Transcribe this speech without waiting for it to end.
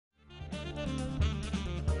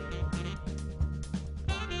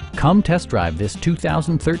Come test drive this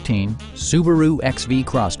 2013 Subaru XV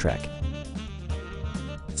Crosstrek.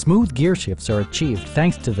 Smooth gear shifts are achieved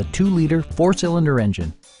thanks to the 2-liter 4-cylinder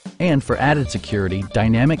engine. And for added security,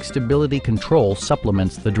 dynamic stability control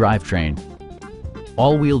supplements the drivetrain.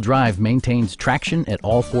 All-wheel drive maintains traction at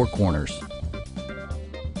all 4 corners.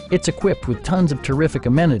 It's equipped with tons of terrific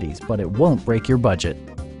amenities, but it won't break your budget.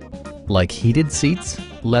 Like heated seats,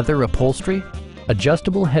 leather upholstery,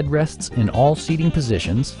 adjustable headrests in all seating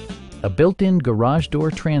positions, a built-in garage door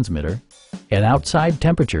transmitter, an outside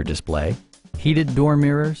temperature display, heated door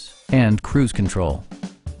mirrors, and cruise control.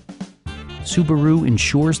 Subaru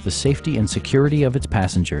ensures the safety and security of its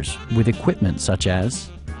passengers with equipment such as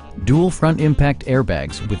dual front impact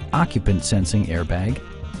airbags with occupant sensing airbag,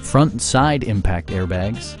 front and side impact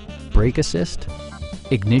airbags, brake assist,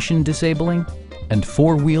 ignition disabling, and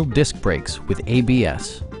 4-wheel disc brakes with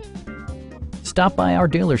ABS. Stop by our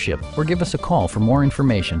dealership or give us a call for more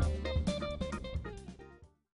information.